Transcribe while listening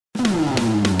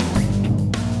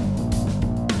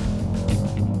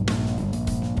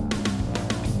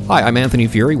Hi, I'm Anthony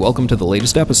Fury. Welcome to the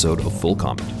latest episode of Full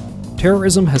Comment.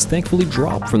 Terrorism has thankfully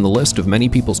dropped from the list of many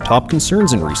people's top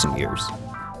concerns in recent years.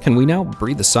 Can we now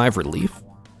breathe a sigh of relief?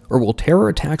 Or will terror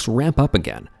attacks ramp up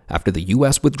again after the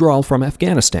US withdrawal from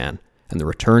Afghanistan and the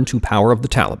return to power of the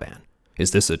Taliban?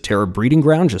 Is this a terror breeding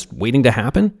ground just waiting to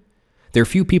happen? There are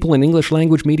few people in English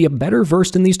language media better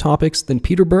versed in these topics than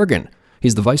Peter Bergen.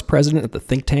 He's the vice president at the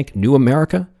think tank New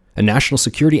America, a national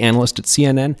security analyst at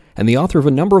CNN, and the author of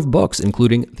a number of books,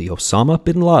 including The Osama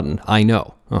Bin Laden I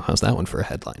Know. Oh, how's that one for a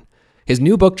headline? His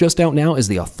new book just out now is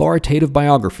the authoritative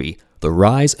biography, The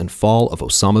Rise and Fall of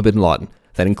Osama Bin Laden,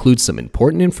 that includes some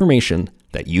important information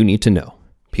that you need to know.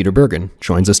 Peter Bergen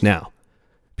joins us now.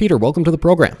 Peter, welcome to the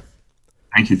program.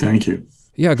 Thank you.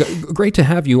 Yeah, great to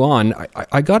have you on.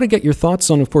 I got to get your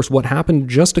thoughts on, of course, what happened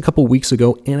just a couple weeks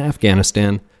ago in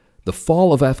Afghanistan, the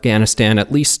fall of Afghanistan,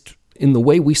 at least in the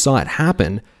way we saw it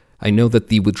happen. I know that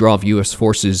the withdrawal of U.S.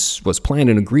 forces was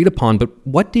planned and agreed upon, but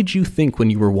what did you think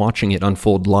when you were watching it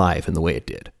unfold live in the way it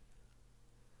did?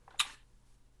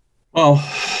 Well,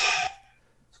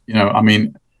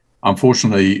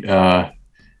 unfortunately,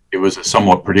 it was a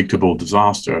somewhat predictable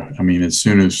disaster. As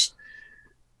soon as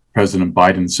President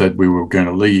Biden said we were going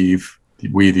to leave,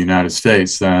 we, the United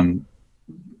States, then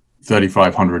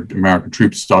 3,500 American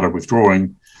troops started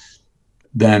withdrawing.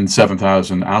 Then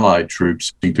 7,000 allied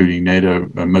troops, including NATO,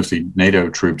 mostly NATO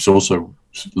troops, also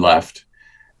left,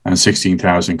 and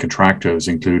 16,000 contractors,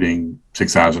 including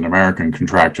 6,000 American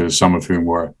contractors, some of whom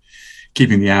were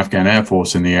keeping the Afghan Air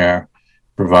Force in the air,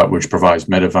 which provides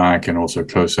medevac and also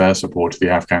close air support to the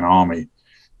Afghan army.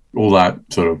 All that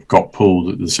sort of got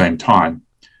pulled at the same time,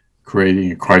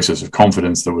 creating a crisis of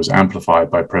confidence that was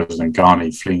amplified by President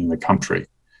Ghani fleeing the country.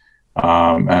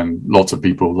 And lots of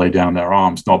people lay down their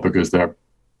arms, not because they're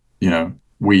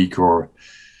weak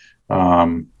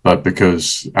but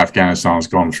because Afghanistan has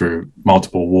gone through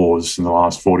multiple wars in the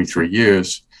last 43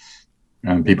 years,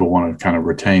 and people want to kind of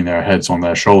retain their heads on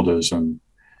their shoulders and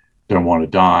don't want to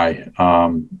die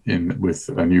with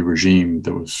a new regime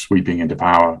that was sweeping into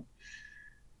power.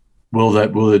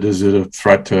 Is it a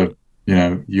threat to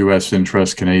U.S.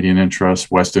 interests, Canadian interests,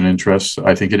 Western interests?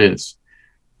 I think it is.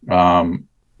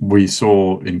 We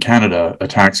saw in Canada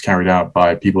attacks carried out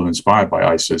by people inspired by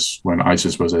ISIS when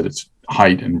ISIS was at its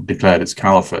height and declared its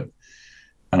caliphate.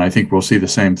 And I think we'll see the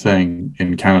same thing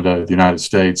in Canada, the United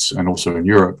States, and also in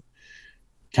Europe.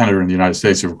 Canada and the United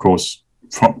States are, of course,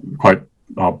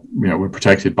 we're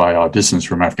protected by our distance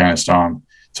from Afghanistan.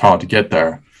 It's hard to get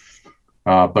there.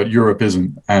 But Europe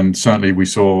isn't. And certainly we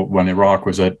saw when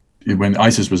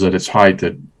ISIS was at its height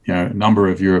that a number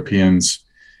of Europeans,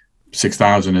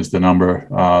 6,000 is the number,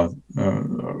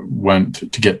 went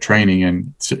to get training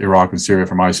in Iraq and Syria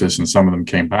from ISIS, and some of them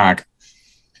came back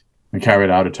and carried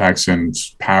out attacks in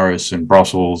Paris and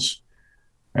Brussels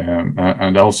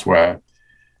and elsewhere.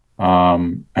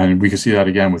 And we can see that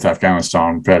again with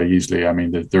Afghanistan fairly easily.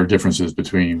 There are differences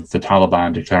between the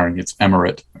Taliban declaring its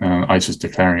emirate and ISIS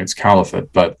declaring its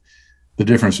caliphate, but the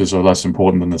differences are less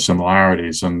important than the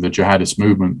similarities, and the jihadist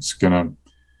movement's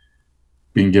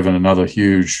being given another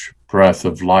huge breath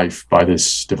of life by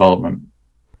this development.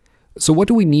 So what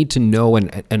do we need to know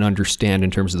and understand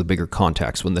in terms of the bigger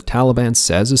context when the Taliban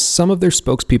says, as some of their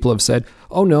spokespeople have said,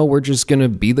 oh no, we're just going to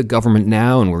be the government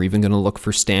now, and we're even going to look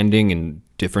for standing in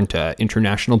different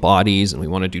international bodies, and we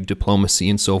want to do diplomacy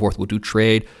and so forth, we'll do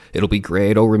trade, it'll be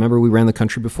great, oh remember we ran the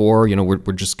country before,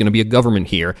 we're just going to be a government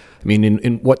here.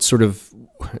 In what sort of,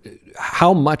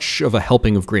 how much of a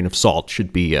helping of grain of salt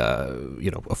should be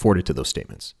afforded to those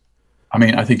statements?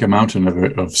 I think a mountain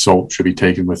of salt should be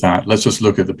taken with that. Let's just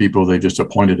look at the people they just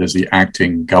appointed as the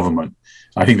acting government.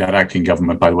 I think that acting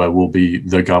government, by the way, will be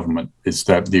the government. It's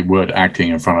that the word acting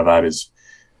in front of that is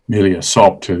merely a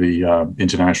sop to the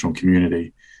international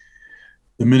community.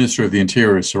 The Minister of the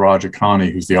Interior is Siraj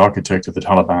Haqqani, who's the architect of the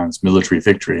Taliban's military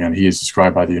victory, and he is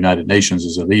described by the United Nations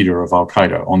as a leader of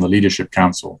Al-Qaeda on the Leadership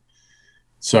Council.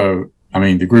 So,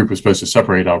 the group was supposed to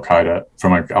separate Al-Qaeda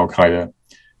from Al-Qaeda,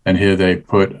 and here they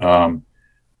put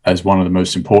as one of the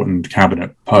most important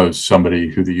cabinet posts somebody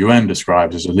who the UN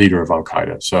describes as a leader of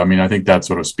Al-Qaeda. So, I think that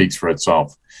sort of speaks for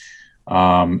itself.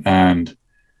 And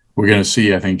we're going to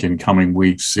see, I think, in coming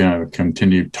weeks,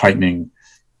 continued tightening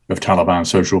of Taliban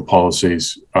social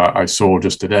policies. I saw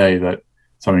just today that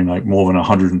something like more than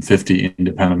 150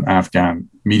 independent Afghan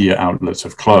media outlets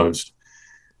have closed.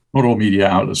 Not all media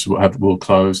outlets will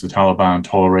close. The Taliban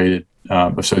tolerated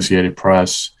Associated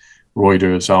Press,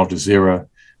 Reuters, Al Jazeera,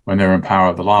 when they were in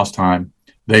power the last time.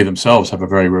 They themselves have a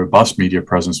very robust media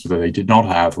presence that they did not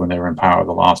have when they were in power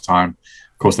the last time.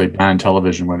 course, they banned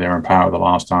television when they were in power the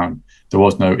last time. There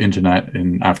was no internet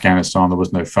in Afghanistan. There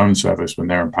was no phone service when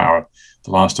they were in power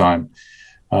the last time.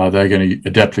 They're going to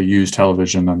adeptly use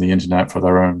television and the internet for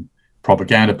their own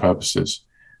propaganda purposes.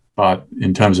 But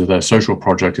in terms of their social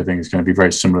project, I think it's going to be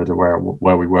very similar to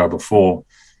where we were before.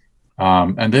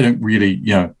 And they don't really,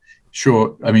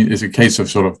 sure. I mean, it's a case of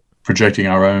sort of projecting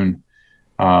our own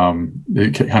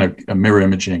kind of a mirror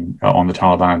imaging on the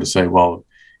Taliban to say, well,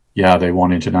 yeah, they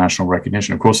want international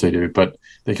recognition. Of course they do, but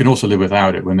they can also live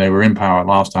without it. When they were in power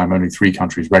last time, only 3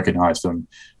 countries recognized them.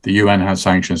 The UN had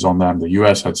sanctions on them. The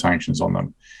US had sanctions on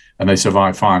them, and they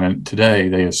survived fine. And today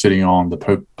they are sitting on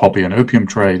the poppy and opium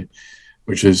trade,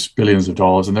 which is billions of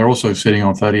dollars. And they're also sitting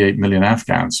on 38 million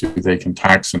Afghans who they can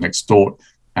tax and extort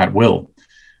at will.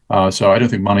 So I don't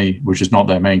think money, which is not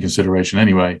their main consideration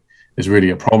anyway, is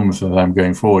really a problem for them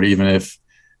going forward, even if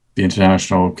the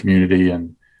international community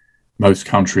and most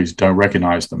countries don't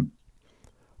recognize them.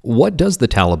 What does the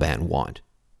Taliban want?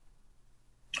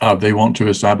 They want to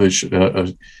establish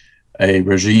a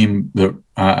regime that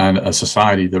and a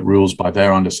society that rules by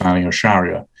their understanding of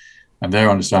Sharia, and their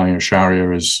understanding of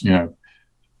Sharia is,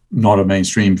 not a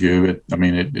mainstream view.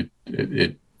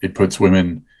 It puts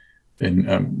women in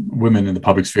the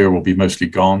public sphere will be mostly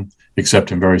gone,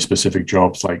 except in very specific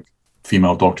jobs like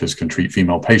female doctors can treat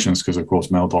female patients, because of course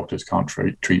male doctors can't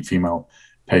treat female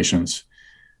patients.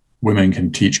 Women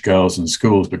can teach girls in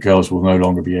schools, but girls will no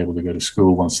longer be able to go to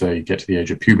school once they get to the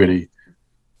age of puberty.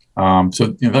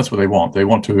 So that's what they want. They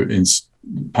want to.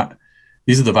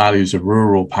 These are the values of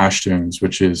rural Pashtuns,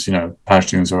 which is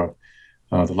Pashtuns are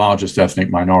the largest ethnic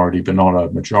minority, but not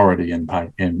a majority in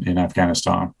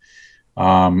Afghanistan,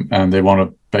 and they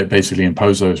want to basically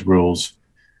impose those rules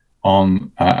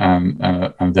on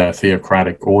and their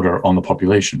theocratic order on the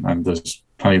population. And there's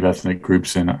plenty of ethnic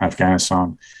groups in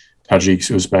Afghanistan, Tajiks,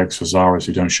 Uzbeks, Hazaras,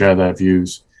 who don't share their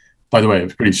views. By the way, it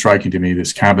was pretty striking to me,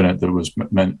 this cabinet that was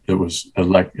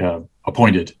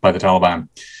appointed by the Taliban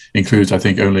includes, I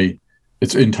think,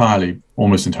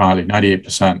 almost entirely,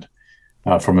 98%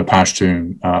 from the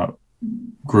Pashtun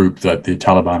group that the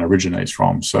Taliban originates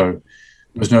from. So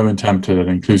there was no attempt at an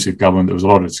inclusive government. There was a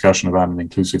lot of discussion about an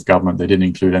inclusive government. They didn't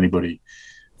include anybody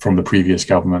from the previous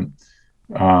government.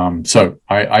 So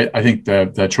I think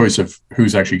their choice of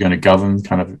who's actually going to govern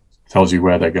kind of tells you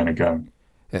where they're going to go.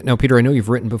 Now, Peter, I know you've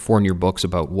written before in your books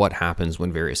about what happens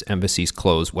when various embassies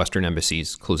close, Western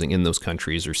embassies closing in those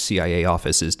countries, or CIA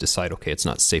offices decide, okay, it's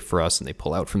not safe for us, and they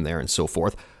pull out from there and so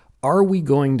forth. Are we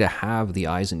going to have the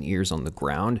eyes and ears on the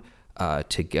ground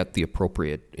to get the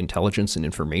appropriate intelligence and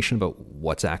information about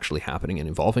what's actually happening and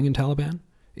evolving in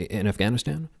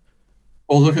Afghanistan?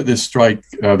 Well, look at this strike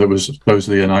that was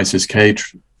supposedly an ISIS-K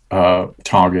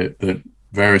target that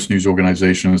various news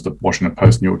organizations, the Washington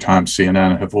Post, New York Times,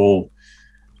 CNN, have all,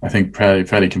 I think,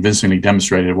 fairly convincingly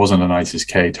demonstrated it wasn't an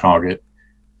ISIS-K target.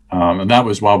 And that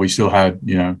was while we still had,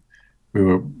 the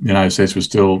United States was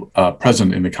still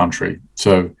present in the country.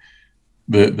 So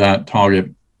that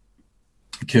target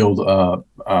killed,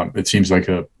 it seems like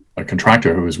a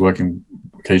contractor who was working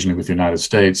occasionally with the United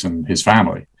States and his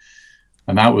family.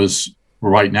 And that was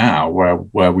right now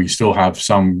where we still have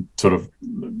some sort of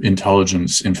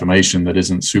intelligence information that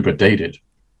isn't super dated.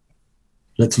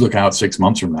 Let's look out 6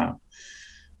 months from now.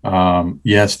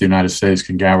 Yes, the United States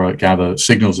can gather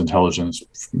signals intelligence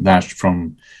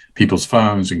from people's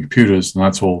phones and computers, and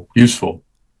that's all useful.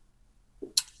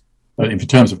 But in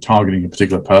terms of targeting a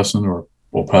particular person or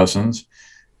persons,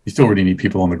 you still really need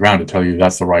people on the ground to tell you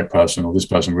that's the right person, or this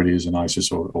person really is an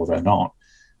ISIS, or they're not.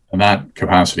 And that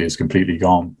capacity is completely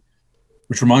gone.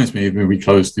 Which reminds me, when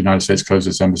the United States closed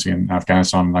its embassy in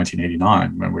Afghanistan in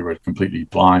 1989, when we were completely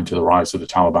blind to the rise of the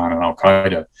Taliban and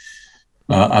Al-Qaeda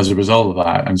as a result of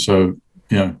that. And so,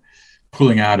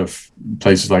 pulling out of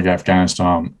places like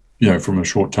Afghanistan, from a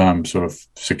short-term sort of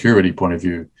security point of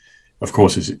view, of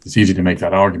course, it's easy to make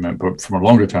that argument, but from a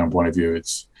longer-term point of view,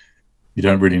 you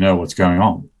don't really know what's going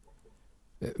on.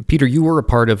 Peter, you were a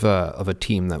part of a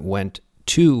team that went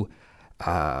to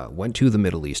the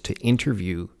Middle East to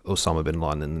interview Osama bin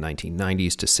Laden in the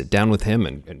 1990s, to sit down with him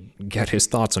and get his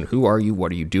thoughts on who are you,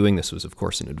 what are you doing? This was, of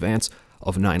course, in advance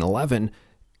of 9/11.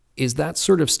 Is that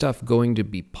sort of stuff going to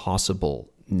be possible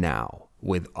now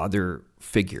with other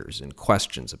figures and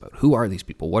questions about who are these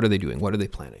people? What are they doing? What are they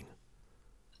planning?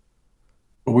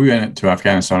 Well, we went to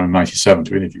Afghanistan in 97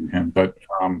 to interview him, but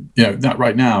that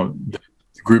right now,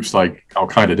 groups like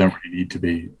Al-Qaeda don't really need to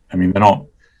be. I mean, they're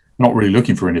not really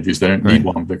looking for interviews. They don't need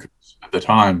one, because at the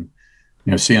time,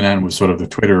 CNN was sort of the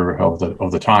Twitter of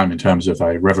the time in terms of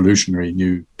a revolutionary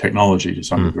new technology to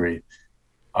some degree.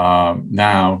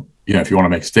 Now, if you want to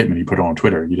make a statement, you put it on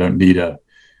Twitter. You don't need a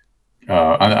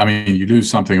I mean, you lose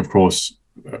something, of course.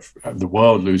 The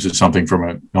world loses something from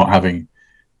it, not having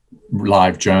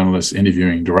live journalists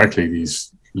interviewing directly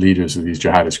these leaders of these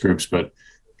jihadist groups. But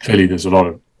clearly, there's a lot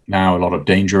of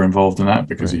danger involved in that,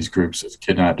 because these groups have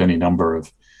kidnapped any number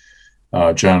of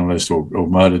journalists or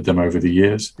murdered them over the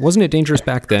years. Wasn't it dangerous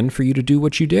back then for you to do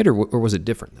what you did, or was it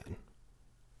different then?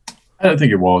 I don't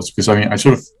think it was, because I mean,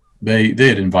 they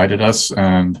had invited us,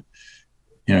 and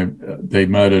they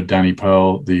murdered Danny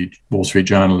Pearl, the Wall Street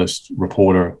journalist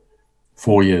reporter,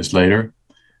 4 years later.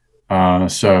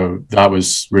 So that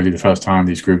was really the first time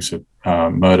these groups had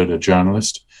murdered a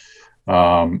journalist.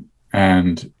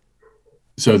 And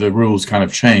so the rules kind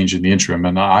of changed in the interim,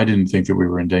 and I didn't think that we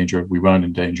were in danger. We weren't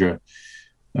in danger.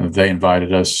 They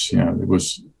invited us. It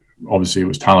was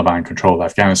Taliban control of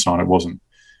Afghanistan. It wasn't,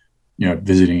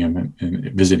 visiting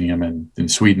him in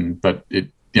Sweden, but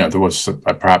there was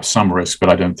perhaps some risk, but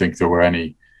I don't think there were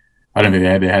any. I don't think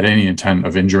they had any intent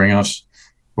of injuring us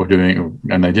or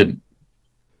and they didn't.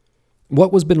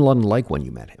 What was bin Laden like when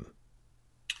you met him?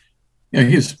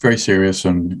 He was very serious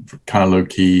and kind of low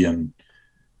key, and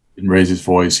didn't raise his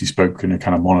voice. He spoke in a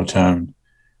kind of monotone.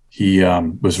 He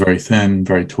was very thin,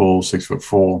 very tall,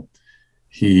 6'4".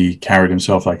 He carried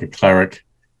himself like a cleric.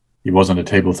 He wasn't a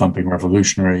table thumping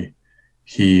revolutionary.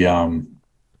 He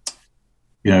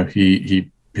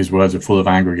his words are full of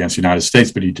anger against the United States,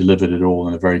 but he delivered it all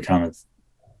in a very kind of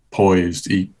poised,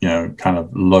 kind of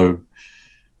low.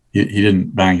 He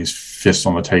didn't bang his fist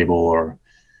on the table or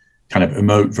kind of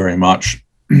emote very much.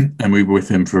 And we were with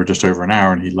him for just over an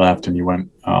hour, and he left, and he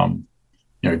went,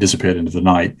 disappeared into the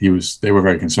night. They were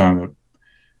very concerned that,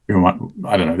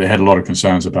 I don't know, they had a lot of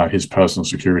concerns about his personal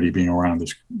security being around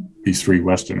these three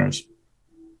Westerners.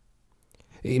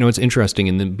 It's interesting.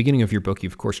 In the beginning of your book, you,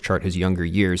 of course, chart his younger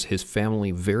years. His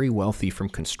family, very wealthy from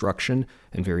construction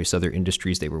and various other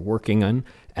industries they were working on.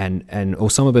 And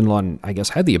Osama bin Laden, I guess,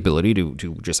 had the ability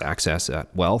to just access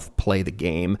that wealth, play the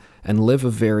game, and live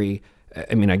a very...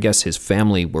 I guess his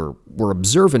family were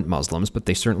observant Muslims, but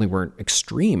they certainly weren't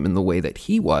extreme in the way that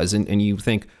he was. And you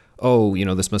think,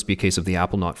 this must be a case of the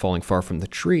apple not falling far from the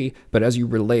tree. But as you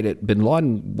relate it, bin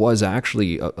Laden was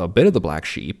actually a bit of the black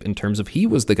sheep in terms of he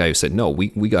was the guy who said, no,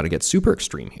 we got to get super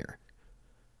extreme here.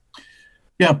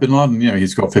 Yeah, bin Laden,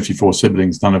 he's got 54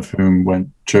 siblings, none of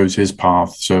whom chose his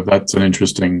path. So that's an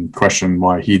interesting question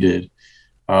why he did.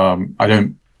 I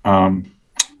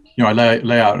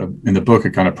lay out in the book a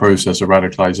kind of process of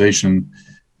radicalization.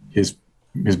 His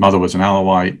mother was an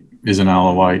Alawite, is an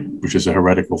Alawite, which is a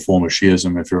heretical form of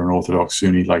Shiism if you're an Orthodox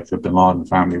Sunni like the bin Laden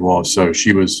family was. So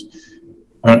she was,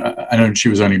 I know she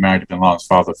was only married to bin Laden's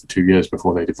father for 2 years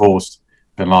before they divorced.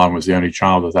 Bin Laden was the only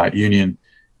child of that union.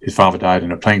 His father died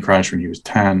in a plane crash when he was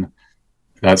 10.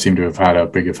 That seemed to have had a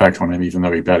big effect on him, even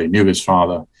though he barely knew his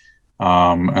father.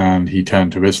 And he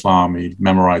turned to Islam. He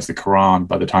memorized the Quran.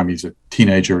 By the time he's a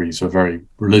teenager, he's a very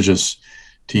religious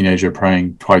teenager,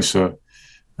 praying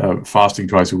fasting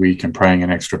twice a week and praying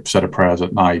an extra set of prayers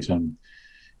at night. And,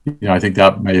 I think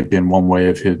that may have been one way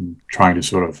of him trying to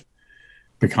sort of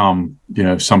become,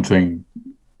 something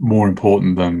more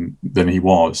important than he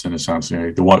was, in a sense.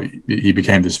 He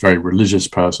became this very religious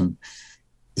person.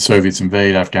 The Soviets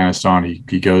invade Afghanistan.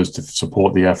 He goes to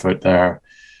support the effort there.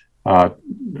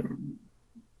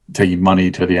 Taking money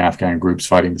to the Afghan groups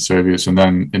fighting the Soviets. And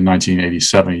then in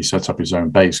 1987, he sets up his own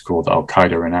base called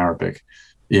Al-Qaeda in Arabic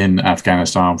in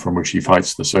Afghanistan, from which he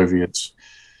fights the Soviets.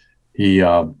 He,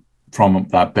 from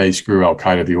that base, grew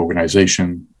Al-Qaeda, the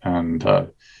organization. And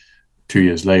 2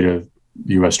 years later,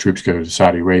 U.S. troops go to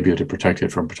Saudi Arabia to protect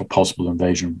it from possible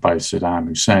invasion by Saddam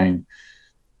Hussein.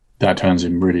 That turns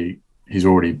him he's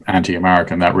already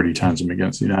anti-American. That really turns him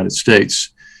against the United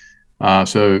States.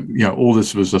 So all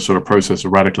this was a sort of process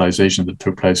of radicalization that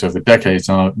took place over decades.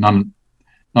 None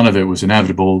of it was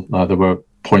inevitable. There were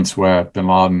points where bin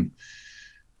Laden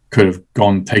could have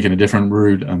taken a different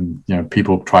route, and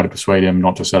people tried to persuade him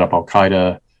not to set up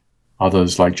Al-Qaeda.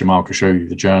 Others, like Jamal Khashoggi,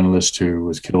 the journalist who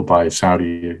was killed by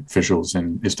Saudi officials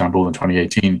in Istanbul in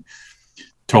 2018,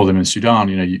 told him in Sudan,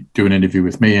 you do an interview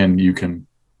with me and you can,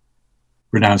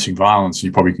 renouncing violence,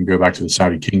 you probably can go back to the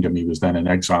Saudi kingdom. He was then in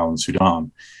exile in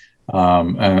Sudan.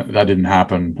 That didn't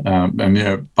happen.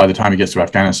 By the time he gets to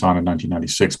Afghanistan in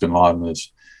 1996, bin Laden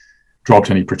has dropped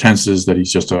any pretenses that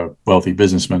he's just a wealthy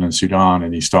businessman in Sudan,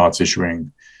 and he starts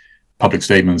issuing public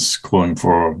statements calling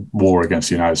for war against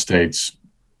the United States.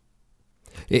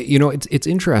 It's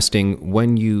interesting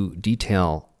when you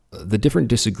detail the different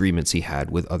disagreements he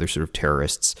had with other sort of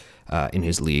terrorists in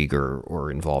his league or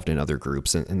involved in other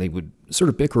groups, and they would sort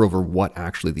of bicker over what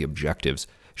actually the objectives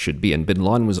should be. And bin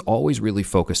Laden was always really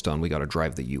focused on, we got to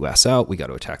drive the U.S. out, we got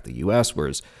to attack the U.S.,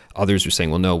 whereas others were saying,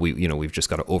 well, no, we've just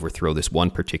got to overthrow this one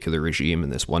particular regime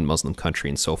in this one Muslim country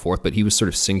and so forth. But he was sort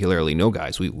of singularly, no,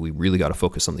 guys, we really got to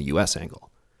focus on the U.S. angle.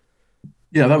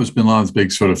 Yeah, that was bin Laden's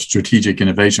big sort of strategic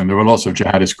innovation. There were lots of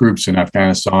jihadist groups in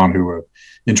Afghanistan who were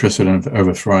interested in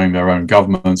overthrowing their own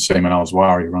government. Salman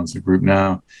al-Zawahiri runs the group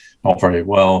now, not very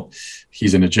well.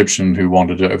 He's an Egyptian who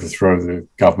wanted to overthrow the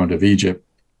government of Egypt.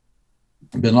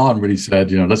 Bin Laden really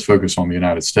said, let's focus on the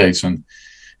United States. And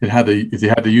it had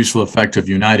the useful effect of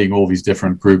uniting all these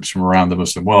different groups from around the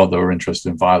Muslim world that were interested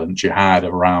in violent jihad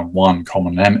around one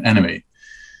common enemy.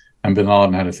 And bin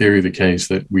Laden had a theory of the case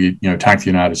that we, attack the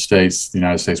United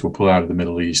States will pull out of the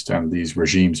Middle East, and these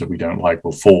regimes that we don't like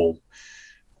will fall.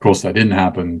 Of course, that didn't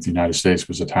happen. The United States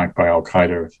was attacked by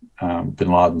Al-Qaeda,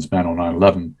 bin Laden's men on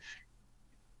 9/11.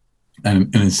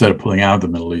 And instead of pulling out of the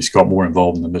Middle East, got more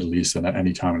involved in the Middle East than at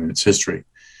any time in its history.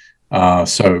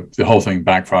 So the whole thing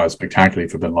backfired spectacularly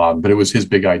for bin Laden, but it was his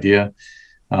big idea.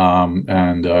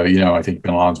 I think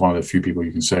bin Laden's one of the few people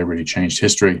you can say really changed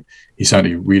history. He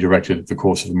certainly redirected the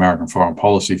course of American foreign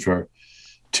policy for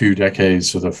 2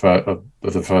 decades of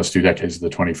the first 2 decades of the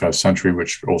 21st century,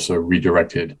 which also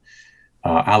redirected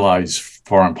allies'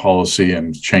 foreign policy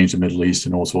and changed the Middle East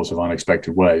in all sorts of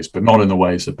unexpected ways, but not in the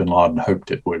ways that bin Laden hoped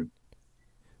it would.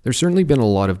 There's certainly been a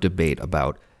lot of debate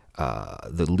about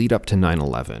the lead up to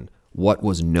 9/11. What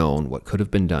was known, what could have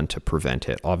been done to prevent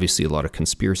it. Obviously, a lot of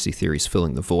conspiracy theories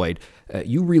filling the void.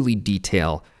 You really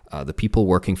detail the people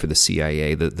working for the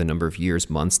CIA, the number of years,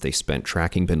 months they spent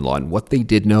tracking bin Laden, what they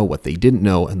did know, what they didn't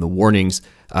know, and the warnings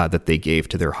that they gave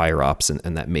to their higher-ups,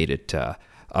 and that made it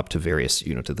up to various,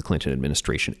 to the Clinton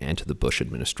administration and to the Bush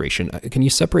administration. Can you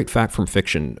separate fact from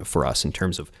fiction for us in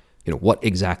terms of, what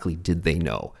exactly did they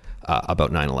know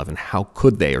about 9/11? How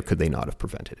could they or could they not have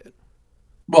prevented it?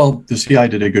 Well, the CIA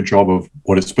did a good job of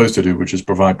what it's supposed to do, which is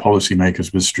provide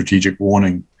policymakers with strategic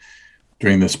warning.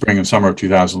 During the spring and summer of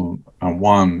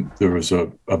 2001, there was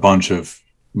a bunch of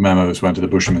memos went to the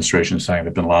Bush administration saying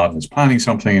that bin Laden is planning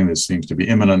something and this seems to be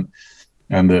imminent.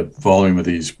 And the volume of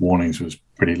these warnings was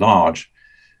pretty large.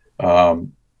 The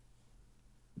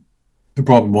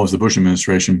problem was the Bush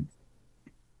administration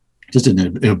just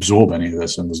didn't absorb any of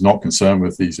this and was not concerned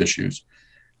with these issues,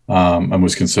 and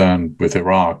was concerned with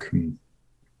Iraq and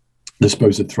the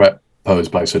supposed threat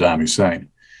posed by Saddam Hussein.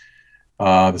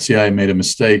 The CIA made a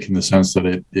mistake in the sense that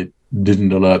it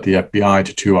didn't alert the FBI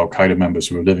to 2 Al-Qaeda members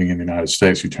who were living in the United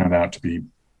States, who turned out to be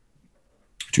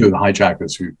 2 of the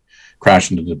hijackers who crashed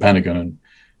into the Pentagon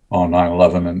on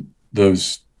 9/11. And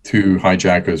those 2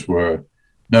 hijackers were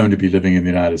known to be living in the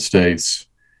United States,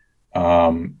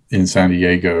 in San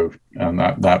Diego. And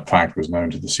that fact was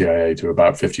known to the CIA, to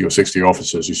about 50 or 60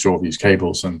 officers who saw these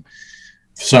cables. And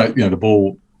so, the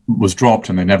ball was dropped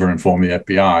and they never informed the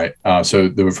FBI. So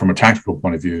there were, from a tactical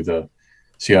point of view, the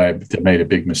CIA made a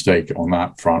big mistake on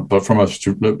that front. But from an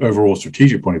overall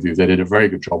strategic point of view, they did a very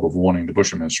good job of warning the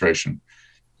Bush administration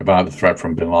about the threat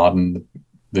from bin Laden.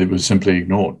 It was simply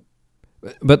ignored.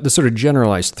 But the sort of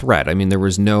generalized threat, there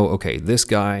was no, this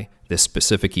guy, this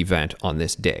specific event on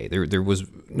this day. There was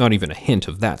not even a hint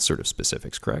of that sort of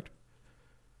specifics, correct?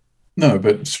 No,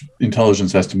 but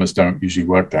intelligence estimates don't usually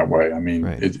work that way.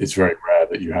 Right. It's very rare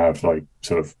that you have like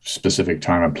sort of specific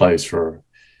time and place for,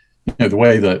 the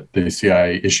way that the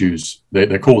CIA issues,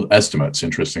 they're called estimates,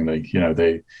 interestingly.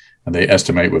 They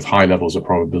estimate with high levels of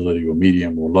probability or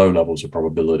medium or low levels of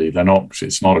probability.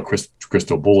 It's not a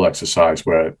crystal ball exercise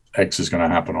where X is going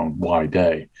to happen on Y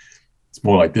day. It's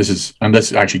more like this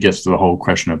actually gets to the whole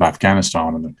question of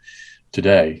Afghanistan and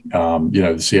today.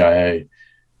 The CIA,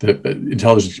 the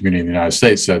intelligence community in the United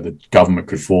States said that government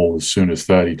could fall as soon as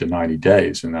 30 to 90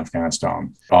 days in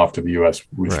Afghanistan after the US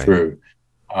withdrew.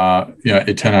 Right.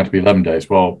 It turned out to be 11 days.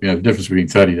 Well, the difference between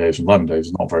 30 days and 11 days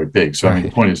is not very big. So,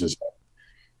 the point is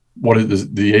what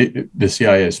is the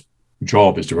CIA's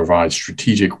job is to provide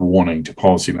strategic warning to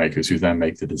policymakers who then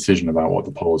make the decision about what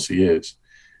the policy is.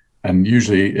 And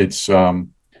usually it's,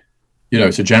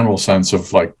 it's a general sense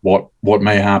of like what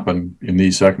may happen in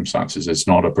these circumstances. It's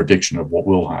not a prediction of what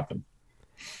will happen.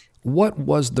 What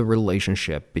was the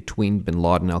relationship between bin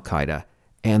Laden, Al-Qaeda,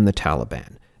 and the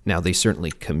Taliban? Now, they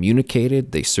certainly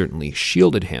communicated, they certainly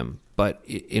shielded him, but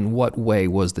in what way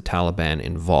was the Taliban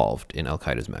involved in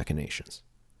Al-Qaeda's machinations?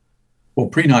 Well,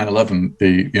 pre 9/11,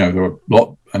 there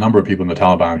were a number of people in the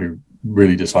Taliban who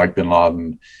really disliked bin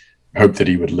Laden, hoped that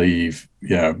he would leave.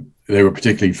 They were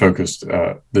particularly focused.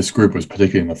 This group was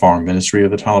particularly in the foreign ministry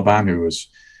of the Taliban, who was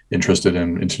interested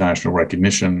in international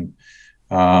recognition,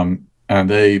 and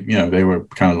they were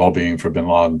kind of lobbying for bin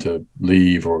Laden to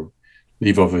leave or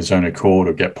leave of his own accord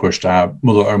or get pushed out.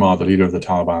 Mullah Omar, the leader of the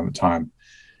Taliban at the time,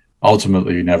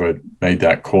 ultimately never made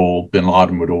that call. Bin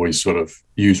Laden would always sort of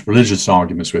use religious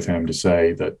arguments with him to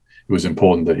say that it was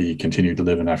important that he continue to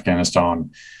live in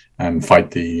Afghanistan and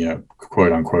fight the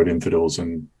quote unquote infidels.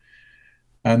 And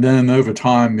then over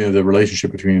time, the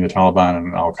relationship between the Taliban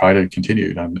and Al Qaeda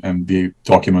continued. And the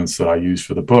documents that I used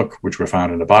for the book, which were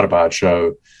found in Abbottabad,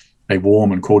 show a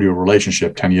warm and cordial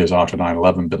relationship 10 years after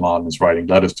 9/11. Bin Laden is writing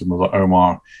letters to Mullah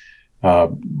Omar.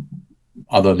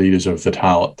 Other leaders of the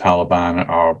Taliban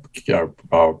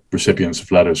are recipients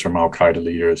of letters from Al Qaeda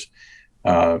leaders.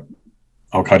 Al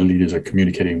Qaeda leaders are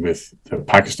communicating with the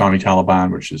Pakistani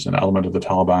Taliban, which is an element of the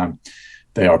Taliban.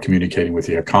 They are communicating with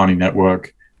the Haqqani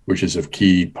network, which is a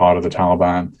key part of the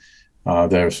Taliban.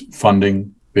 There's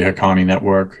funding the Haqqani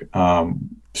network,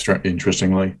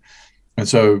 interestingly.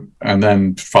 And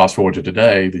then fast forward to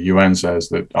today, the UN says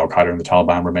that Al Qaeda and the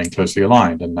Taliban remain closely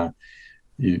aligned.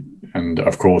 And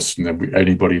of course,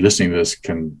 anybody listening to this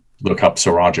can look up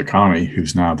Siraj Haqqani,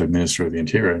 who's now the Minister of the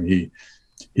Interior, and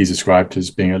he's described as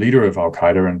being a leader of Al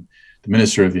Qaeda. And the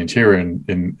Minister of the Interior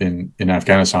in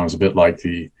Afghanistan is a bit like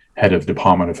the head of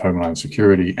Department of Homeland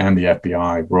Security and the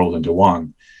FBI rolled into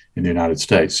one in the United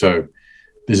States. So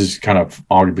this is kind of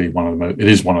arguably one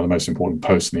of the most important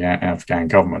posts in the Afghan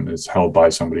government. It's held by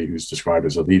somebody who's described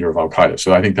as a leader of Al Qaeda.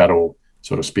 So I think that all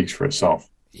sort of speaks for itself.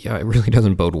 Yeah, it really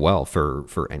doesn't bode well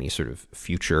for any sort of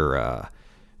future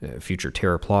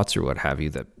terror plots or what have you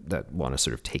that want to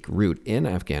sort of take root in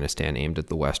Afghanistan, aimed at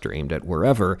the West or aimed at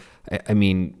wherever. I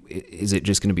mean, is it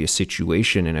just going to be a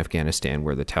situation in Afghanistan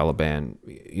where the Taliban,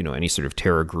 any sort of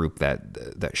terror group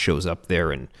that shows up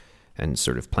there and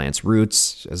sort of plants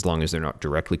roots, as long as they're not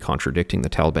directly contradicting the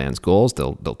Taliban's goals,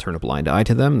 they'll turn a blind eye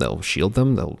to them, they'll shield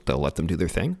them, they'll let them do their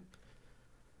thing?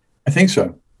 I think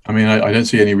so. I mean, I don't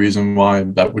see any reason why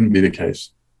that wouldn't be the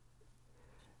case.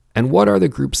 And what are the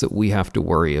groups that we have to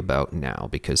worry about now?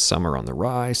 Because some are on the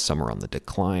rise, some are on the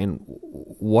decline.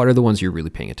 What are the ones you're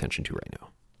really paying attention to right now?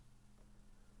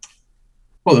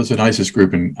 Well, there's an ISIS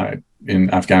group in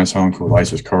Afghanistan called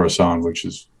ISIS Khorasan, which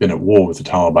has been at war with the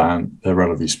Taliban. They're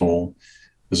relatively small.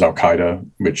 There's Al Qaeda,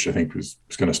 which I think was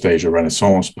going to stage a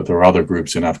renaissance, but there are other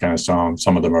groups in Afghanistan.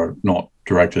 Some of them are not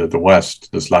directed at the West.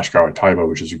 There's Lashkar-e-Taiba,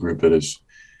 which is a group that is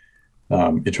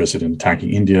interested in attacking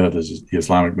India. There's the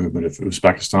Islamic movement of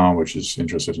Uzbekistan, which is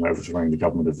interested in overthrowing the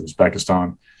government of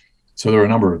Uzbekistan. So there are a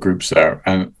number of groups there,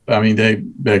 and I mean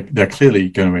they're clearly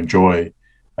going to enjoy,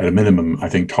 at a minimum, I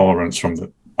think, tolerance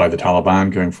by the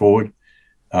Taliban going forward.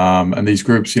 And these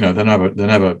groups, they're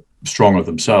never strong of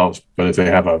themselves, but if they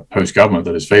have a host government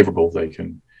that is favorable, they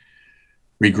can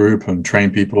regroup and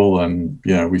train people. And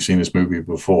we've seen this movie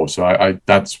before, so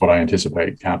that's what I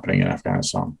anticipate happening in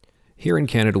Afghanistan. Here in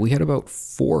Canada, we had about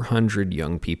 400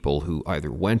 young people who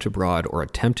either went abroad or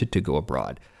attempted to go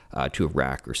abroad to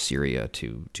Iraq or Syria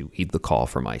to heed the call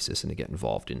from ISIS and to get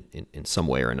involved in some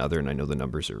way or another. And I know the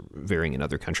numbers are varying in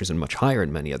other countries and much higher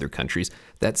in many other countries.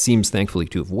 That seems thankfully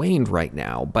to have waned right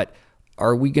now. But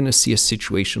are we going to see a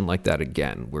situation like that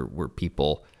again, where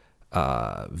people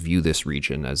view this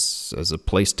region as a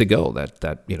place to go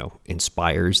that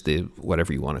inspires the,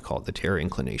 whatever you want to call it, the terror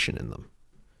inclination in them?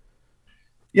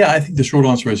 Yeah, I think the short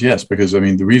answer is yes, because I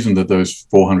mean, the reason that those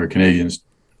 400 Canadians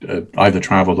either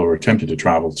traveled or attempted to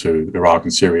travel to Iraq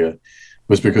and Syria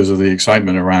was because of the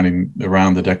excitement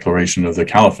around the declaration of the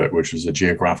Caliphate, which is a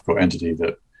geographical entity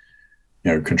that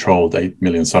controlled 8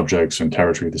 million subjects and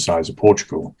territory the size of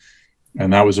Portugal,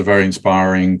 and that was a very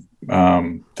inspiring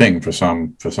thing for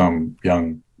some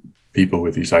young people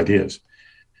with these ideas.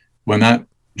 When that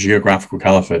geographical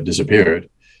caliphate disappeared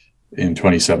in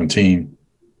 2017.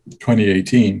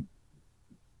 2018,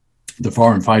 the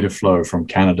foreign fighter flow from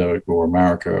Canada or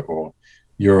America or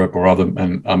Europe or other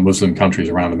and Muslim countries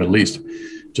around the Middle East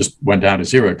just went down to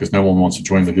zero because no one wants to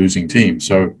join the losing team.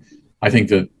 So I think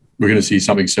that we're going to see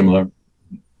something similar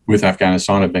with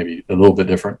Afghanistan, and maybe a little bit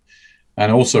different.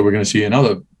 And also we're going to see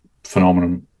another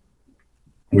phenomenon,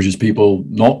 which is people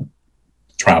not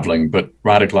traveling, but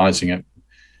radicalizing it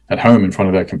at home in front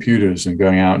of their computers and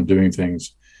going out and doing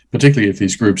things, particularly if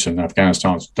these groups in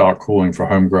Afghanistan start calling for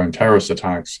homegrown terrorist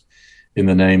attacks in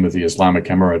the name of the Islamic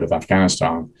Emirate of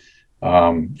Afghanistan.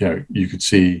 You could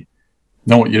see,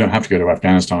 no, you don't have to go to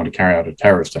Afghanistan to carry out a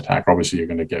terrorist attack. Obviously, you're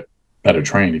going to get better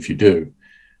trained if you do,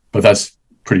 but that's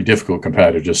pretty difficult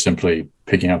compared to just simply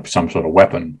picking up some sort of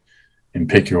weapon and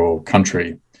pick your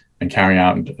country and carry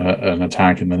out an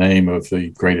attack in the name of the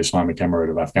Great Islamic Emirate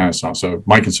of Afghanistan. So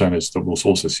my concern is that we'll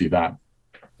also see that.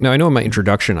 Now, I know in my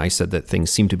introduction I said that things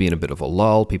seem to be in a bit of a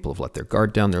lull. People have let their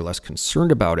guard down. They're less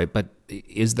concerned about it. But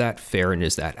is that fair and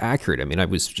is that accurate? I mean, I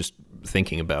was just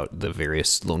thinking about the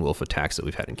various lone wolf attacks that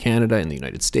we've had in Canada and the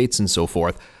United States and so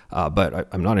forth. But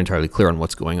I'm not entirely clear on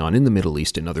what's going on in the Middle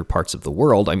East and other parts of the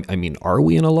world. I mean, are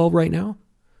we in a lull right now?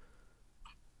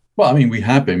 Well, I mean, we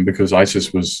have been because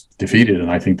ISIS was defeated, and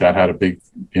I think that had a big,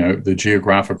 the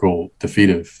geographical defeat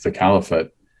of the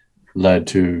caliphate led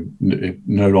to it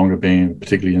no longer being a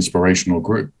particularly inspirational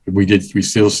group. We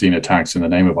still seen attacks in the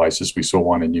name of ISIS. We saw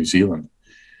one in New Zealand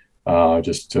a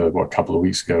couple of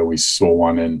weeks ago. We saw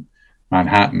one in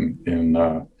Manhattan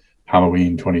in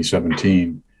Halloween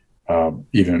 2017,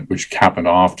 which happened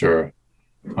after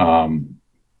the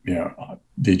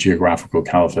geographical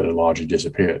caliphate had largely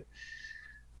disappeared.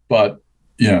 But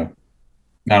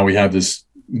now we have this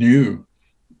new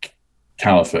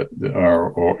caliphate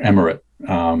or emirate,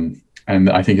 and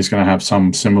I think it's going to have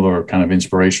some similar kind of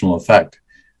inspirational effect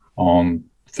on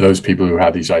those people who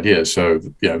have these ideas. So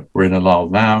we're in a lull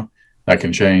now. That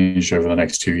can change over the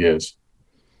next 2 years.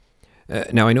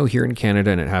 Now, I know here in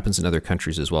Canada, and it happens in other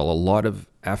countries as well, a lot of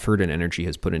effort and energy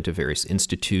has put into various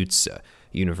institutes,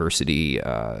 university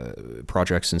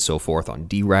projects and so forth on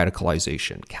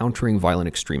de-radicalization, countering violent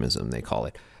extremism, they call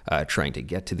it, trying to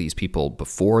get to these people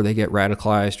before they get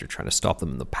radicalized or trying to stop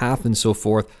them in the path and so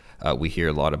forth. We hear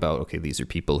a lot about, okay, these are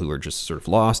people who are just sort of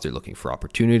lost, they're looking for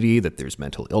opportunity, that there's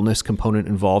mental illness component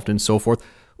involved and so forth.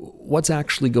 What's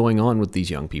actually going on with these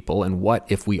young people, and what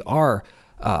if we are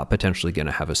potentially going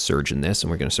to have a surge in this and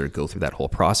we're going to sort of go through that whole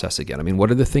process again? I mean, what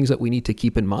are the things that we need to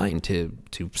keep in mind to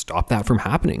stop that from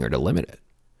happening or to limit it?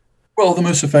 Well, the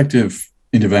most effective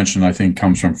intervention, I think,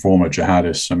 comes from former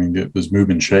jihadists. I mean, there's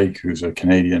Mubin Sheikh, who's a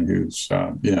Canadian who's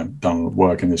done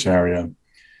work in this area,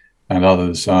 and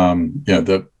others. I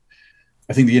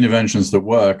think the interventions that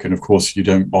work, and of course, you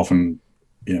don't often,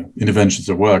 interventions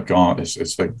that work aren't.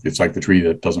 It's like the tree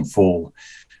that doesn't fall.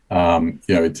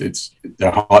 It's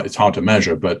hard to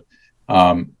measure, but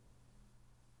I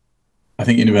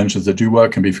think interventions that do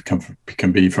work can be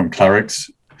from clerics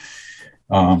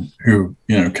who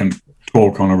can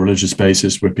talk on a religious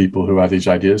basis with people who have these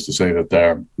ideas to say that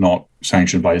they're not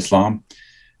sanctioned by Islam.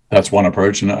 That's one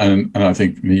approach, and I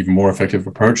think an even more effective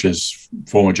approach is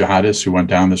former jihadists who went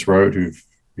down this road, who've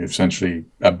essentially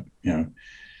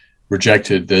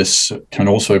rejected this, can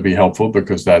also be helpful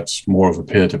because that's more of a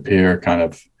peer-to-peer kind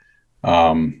of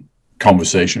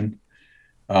conversation.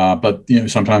 But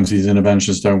sometimes these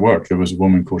interventions don't work. There was a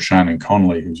woman called Shannon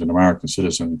Conley, who's an American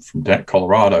citizen from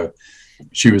Colorado.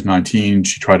 She was 19.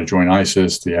 She tried to join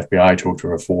ISIS. The FBI talked to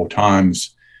her 4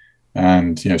 times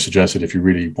and suggested, if you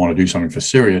really want to do something for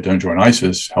Syria, don't join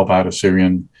ISIS, help out a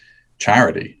Syrian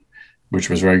charity, which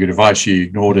was very good advice. She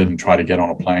ignored it and tried to get on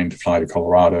a plane to fly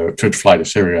to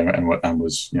Syria, and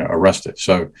was arrested.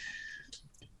 So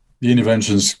the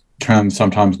interventions can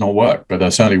sometimes not work, but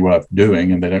they're certainly worth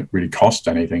doing, and they don't really cost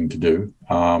anything to do.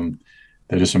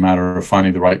 They're just a matter of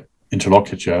finding the right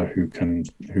interlocutor who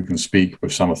can speak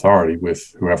with some authority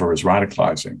with whoever is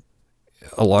radicalizing.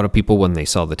 A lot of people, when they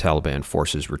saw the Taliban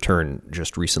forces return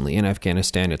just recently in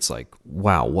Afghanistan, it's like,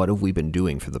 wow, what have we been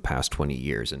doing for the past 20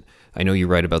 years? And I know you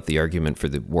write about the argument for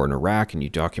the war in Iraq, and you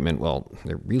document, well,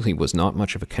 there really was not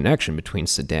much of a connection between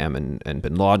Saddam and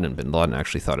bin Laden, and bin Laden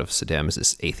actually thought of Saddam as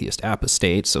this atheist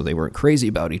apostate, so they weren't crazy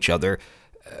about each other.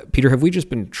 Peter, have we just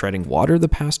been treading water the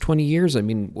past 20 years? I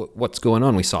mean, what's going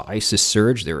on? We saw ISIS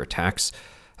surge. There were attacks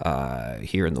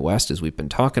here in the West, as we've been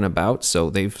talking about.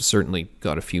 So they've certainly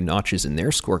got a few notches in their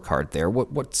scorecard there.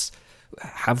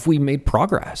 Have we made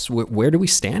progress? Where do we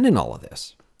stand in all of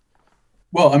this?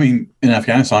 Well, I mean, in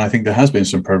Afghanistan, I think there has been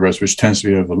some progress, which tends to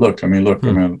be overlooked. I mean, look,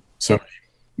 so many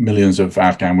millions of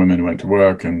Afghan women went to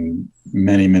work, and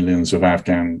many millions of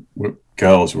Afghan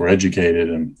girls were educated,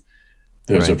 and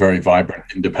there's a very vibrant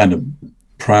independent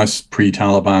press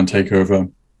pre-Taliban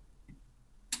takeover.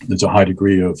 There's a high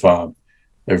degree of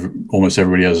almost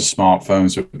everybody has a smartphone,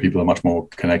 so people are much more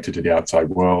connected to the outside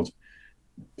world.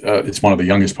 It's one of the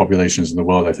youngest populations in the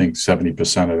world. I think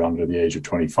 70% are under the age of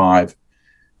 25.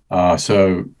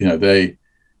 So the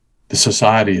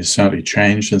society has certainly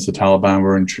changed since the Taliban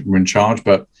were in charge.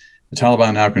 But the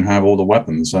Taliban now can have all the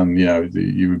weapons, and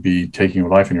you would be taking your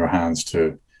life in your hands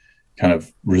to kind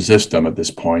of resist them at this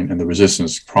point. And the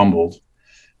resistance crumbled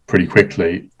pretty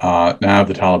quickly. Now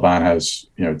the Taliban has,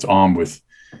 it's armed with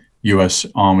U.S.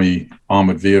 Army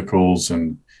armored vehicles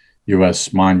and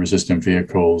U.S. mine-resistant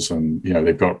vehicles, and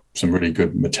they've got some really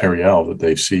good materiel that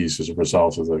they've seized as a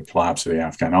result of the collapse of the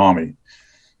Afghan army,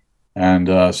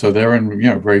 and so they're in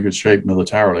very good shape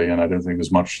militarily. And I don't think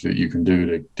there's much that you can do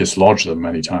to dislodge them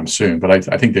anytime soon. But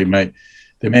I think they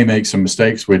may make some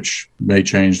mistakes which may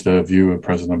change the view of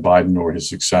President Biden or his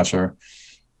successor.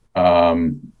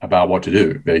 about what to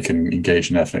do. They can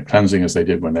engage in ethnic cleansing as they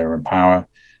did when they were in power.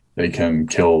 They can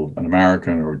kill an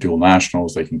American or dual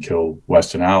nationals. They can kill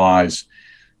Western allies.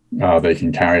 They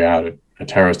can carry out a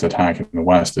terrorist attack in the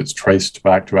West that's traced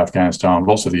back to Afghanistan.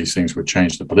 Lots of these things would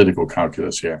change the political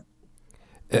calculus here.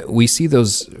 We see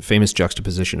those famous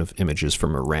juxtaposition of images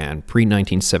from Iran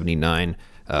pre-1979,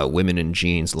 women in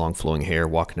jeans, long flowing hair,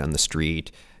 walking down the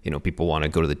street. People want to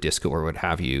go to the disco or what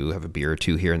have you, have a beer or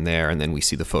two here and there. And then we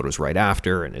see the photos right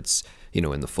after, and it's,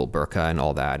 in the full burqa and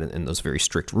all that, and those very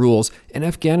strict rules. In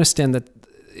Afghanistan, that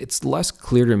it's less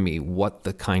clear to me what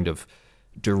the kind of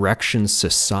direction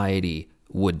society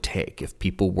would take if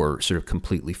people were sort of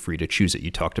completely free to choose it. You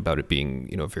talked about it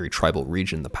being, a very tribal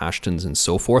region, the Pashtuns and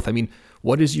so forth. I mean,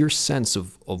 what is your sense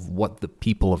of what the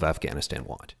people of Afghanistan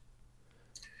want?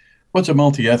 Well, it's a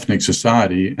multi-ethnic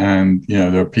society, and,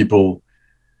 there are people,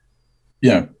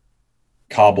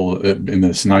 Kabul in the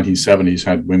 1970s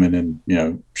had women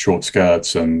in, short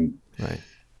skirts and, right.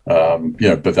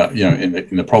 But that,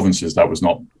 in the provinces, that was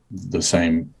not the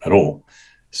same at all.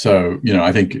 So,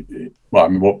 I think, what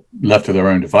left to their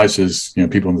own devices,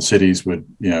 people in the cities would,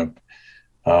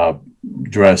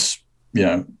 dress,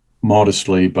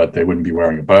 modestly, but they wouldn't be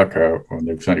wearing a burqa, or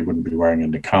they certainly wouldn't be wearing a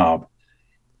niqab.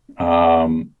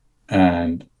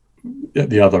 And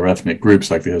the other ethnic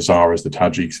groups like the Hazaras, the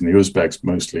Tajiks, and the Uzbeks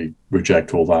mostly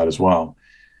reject all that as well.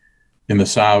 In the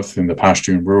south, in the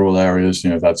Pashtun rural areas,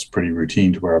 that's pretty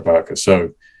routine to wear a burqa.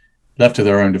 So left to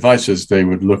their own devices, they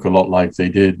would look a lot like they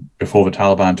did before the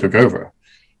Taliban took over.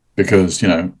 Because,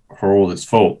 for all its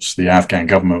faults, the Afghan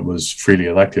government was freely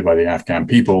elected by the Afghan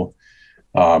people.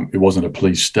 It wasn't a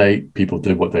police state. People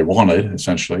did what they wanted,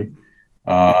 essentially.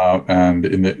 And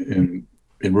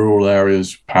in rural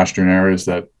areas, Pashtun areas,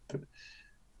 that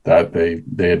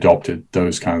they adopted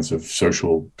those kinds of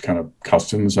social kind of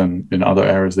customs, and in other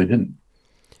areas they didn't.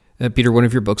 Peter, one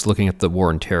of your books looking at the war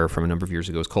on terror from a number of years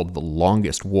ago is called The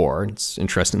Longest War. It's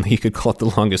interesting that you could call it the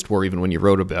longest war even when you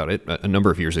wrote about it a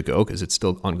number of years ago, because it's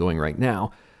still ongoing right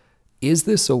now. Is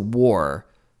this a war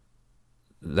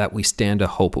that we stand a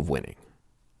hope of winning?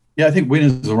 Yeah, I think win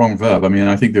is the wrong verb. I mean,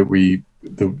 I think that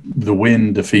the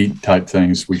win, defeat type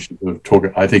things, we should talk.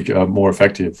 I think a more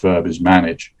effective verb is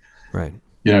manage. Right.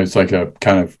 It's like a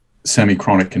kind of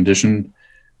semi-chronic condition,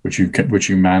 which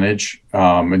you manage,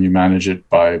 and you manage it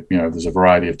by, there's a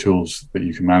variety of tools that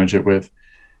you can manage it with.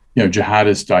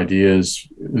 Jihadist ideas,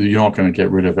 you're not going to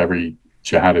get rid of every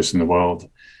jihadist in the world,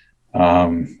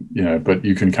 but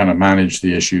you can kind of manage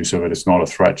the issue so that it's not a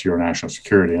threat to your national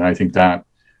security. And I think that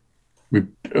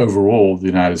overall, the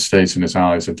United States and its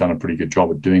allies have done a pretty good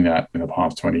job of doing that in the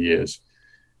past 20 years.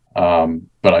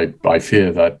 But I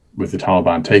fear that with the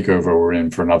Taliban takeover, we're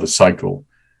in for another cycle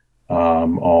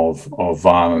of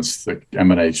violence that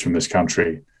emanates from this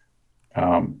country.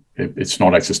 It's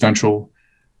not existential,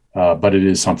 but it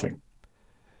is something.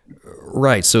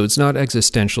 Right. So it's not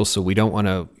existential. So we don't want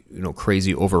to,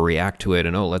 crazy overreact to it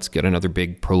and, let's get another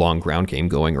big prolonged ground game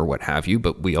going or what have you.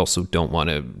 But we also don't want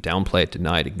to downplay it,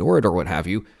 deny it, ignore it or what have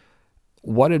you.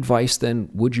 What advice then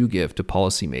would you give to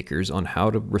policymakers on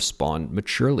how to respond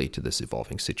maturely to this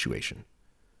evolving situation?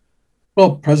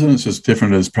 Well, presidents as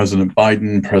different as President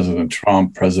Biden, President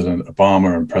Trump, President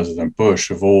Obama, and President Bush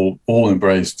have all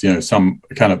embraced, some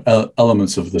kind of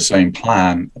elements of the same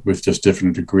plan with just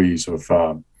different degrees of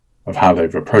how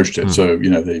they've approached it. So,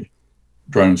 the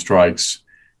drone strikes,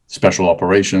 special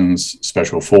operations,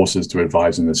 special forces to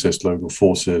advise and assist local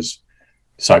forces,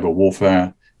 cyber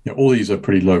warfare. All these are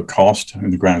pretty low cost in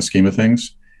the grand scheme of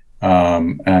things,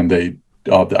 and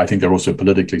I think they're also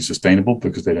politically sustainable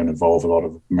because they don't involve a lot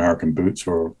of American boots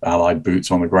or allied boots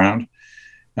on the ground.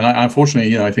 And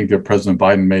unfortunately, I think that President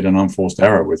Biden made an unforced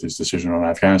error with his decision on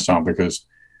Afghanistan, because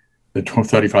the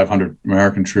 3,500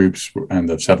 American troops and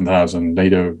the 7,000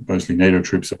 mostly NATO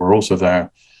troops that were also there,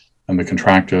 and the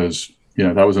contractors,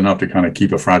 that was enough to kind of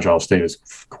keep a fragile status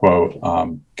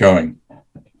quo going.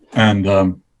 And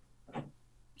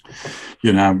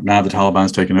now the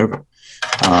Taliban's taken over.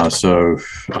 So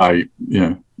I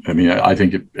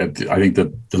think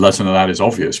that the lesson of that is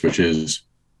obvious, which is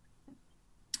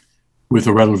with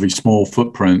a relatively small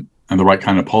footprint and the right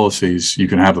kind of policies, you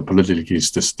can have a politically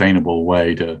sustainable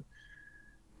way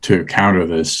to counter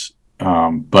this.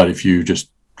 But if you just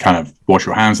kind of wash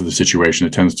your hands of the situation,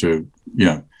 it tends to,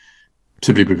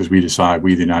 simply because we,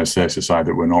 the United States, decide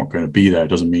that we're not going to be there,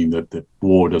 doesn't mean that the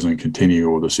war doesn't continue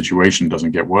or the situation doesn't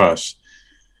get worse.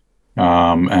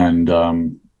 I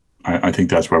think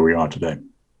that's where we are today.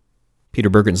 Peter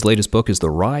Bergen's latest book is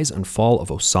The Rise and Fall of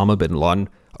Osama bin Laden,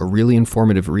 a really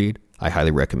informative read. I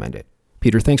highly recommend it.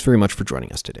 Peter, thanks very much for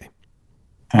joining us today.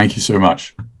 Thank you so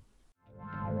much.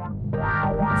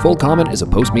 Full Comment is a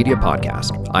post-media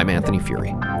podcast. I'm Anthony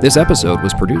Fury. This episode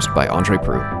was produced by Andre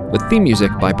Prue, with theme music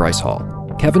by Bryce Hall.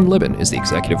 Kevin Libin is the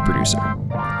executive producer.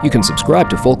 You can subscribe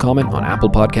to Full Comment on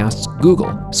Apple Podcasts, Google,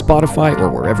 Spotify, or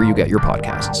wherever you get your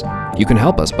podcasts. You can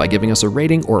help us by giving us a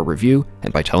rating or a review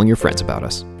and by telling your friends about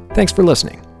us. Thanks for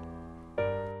listening.